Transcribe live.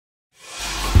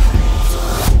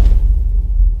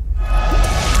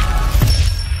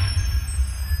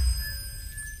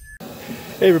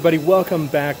Hey everybody, welcome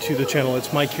back to the channel.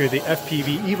 It's Mike here, the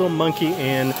FPV Evil Monkey,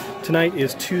 and tonight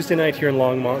is Tuesday night here in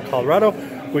Longmont, Colorado,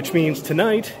 which means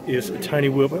tonight is Tiny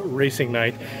Whoop racing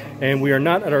night, and we are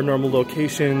not at our normal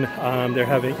location. They're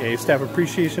having a staff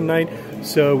appreciation night,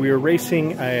 so we are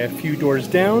racing a few doors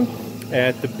down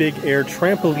at the Get Air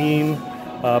Trampoline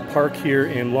Park here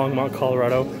in Longmont,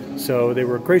 Colorado. So they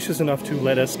were gracious enough to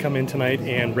let us come in tonight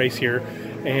and race here.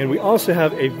 And we also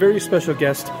have a very special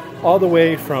guest all the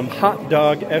way from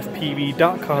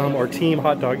hotdogfpv.com or Team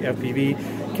Hot Dog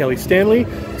FPV, Kele Stanley.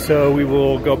 So we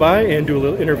will go by and do a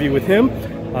little interview with him.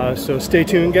 So stay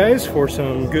tuned, guys, for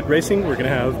some good racing. We're going to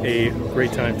have a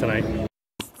great time tonight.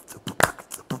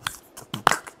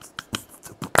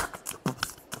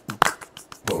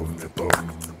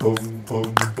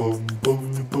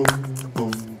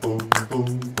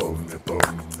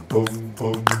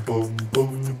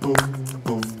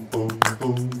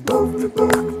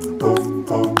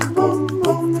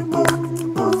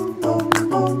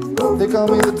 They call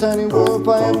me the tiny whoop,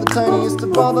 I am the tiniest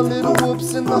of all the little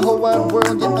whoops in the whole wide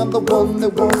world. Yeah, I'm the one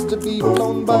that wants to be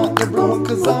flown by everyone,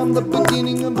 cause I'm the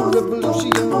beginning of the revolution.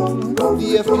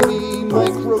 The FPV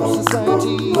micro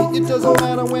society, it doesn't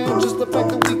matter when, just the fact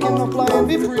that we can all fly and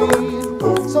be free.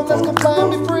 So let's go fly and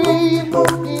be free,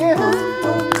 yeah.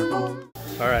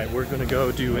 Alright, we're gonna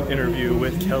go do an interview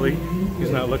with Kele. He's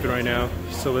not looking right now,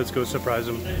 so let's go surprise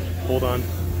him. Hold on.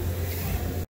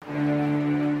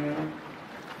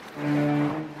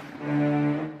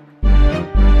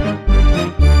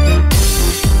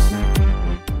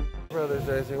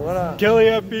 What up? Kele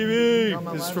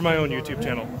FPV! This is for my own YouTube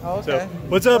channel. Oh, okay. So,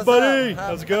 what's up, buddy?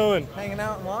 How's it going? Hanging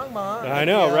out in Longmont. I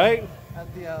know, right?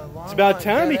 At the Longmont. It's about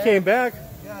time he came back.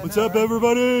 Yeah, what's up,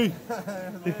 everybody?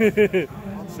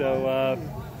 So,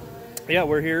 yeah,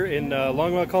 we're here in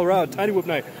Longmont, Colorado, Tiny Whoop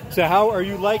night. So how are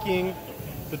you liking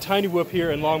the Tiny Whoop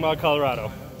here in Longmont,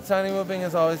 Colorado? Tiny whooping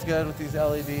is always good with these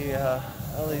LED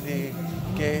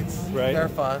gates. Right. They're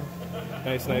fun.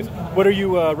 Nice, nice. What are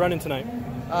you running tonight?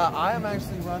 I am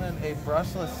actually running a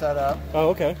brushless setup. Oh,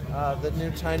 okay. The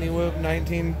new Tiny Whoop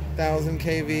 19,000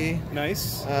 kV.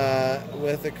 Nice.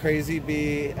 With a Crazy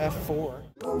Bee F4.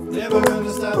 Never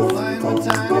gonna stop flying with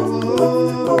Tiny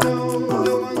Whoop. No,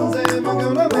 no one's ever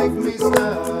gonna make me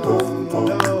stop. No, no,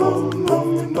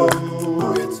 no,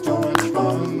 it's too much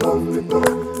fun.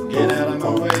 Get out of my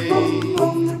way,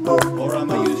 or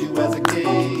I'ma use you as a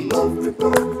gate.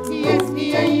 Yeah,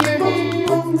 yeah, yeah.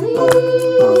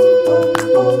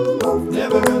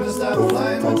 Never gonna stop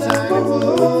flying with Tiny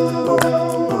Whoop.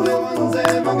 No, no one's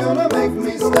ever gonna make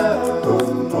me stop. No,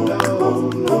 no,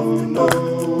 no,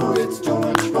 it's too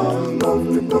much fun.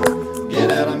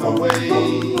 Get out of my way,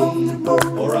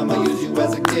 or I'ma use you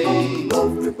as a gate.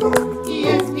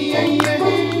 Yeah, yeah, yeah.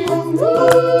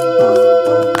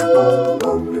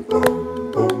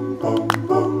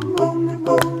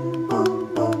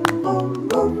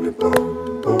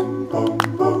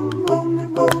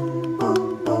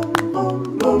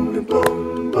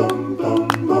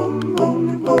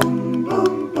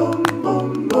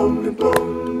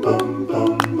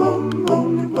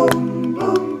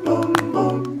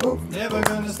 Never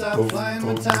gonna stop flying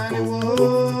with Tiny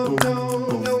Whoop.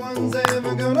 No, no one's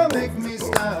ever gonna make me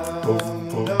stop.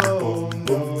 No,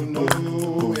 no,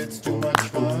 no, it's too much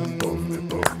fun.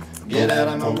 Get out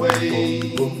of my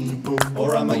way,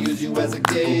 or I'ma use you as a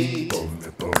gate.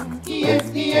 Yeah,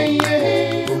 yeah,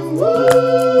 yeah. Woo.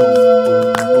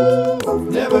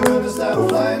 Never gonna stop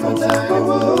flying with Tiny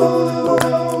Whoop.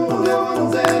 No, no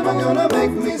one's ever gonna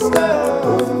make me stop.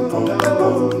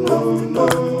 No, no,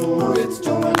 no, it's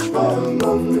too much fun.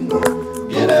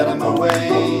 Get out of my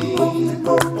way,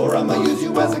 or I'ma use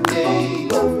you as a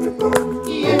gate.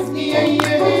 Yeah, yeah,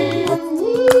 yeah.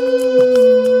 Woo.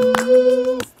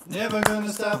 Never gonna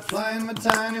stop flying with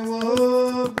Tiny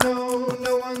Whoop. No,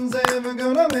 no one's ever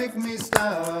gonna make me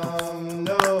stop.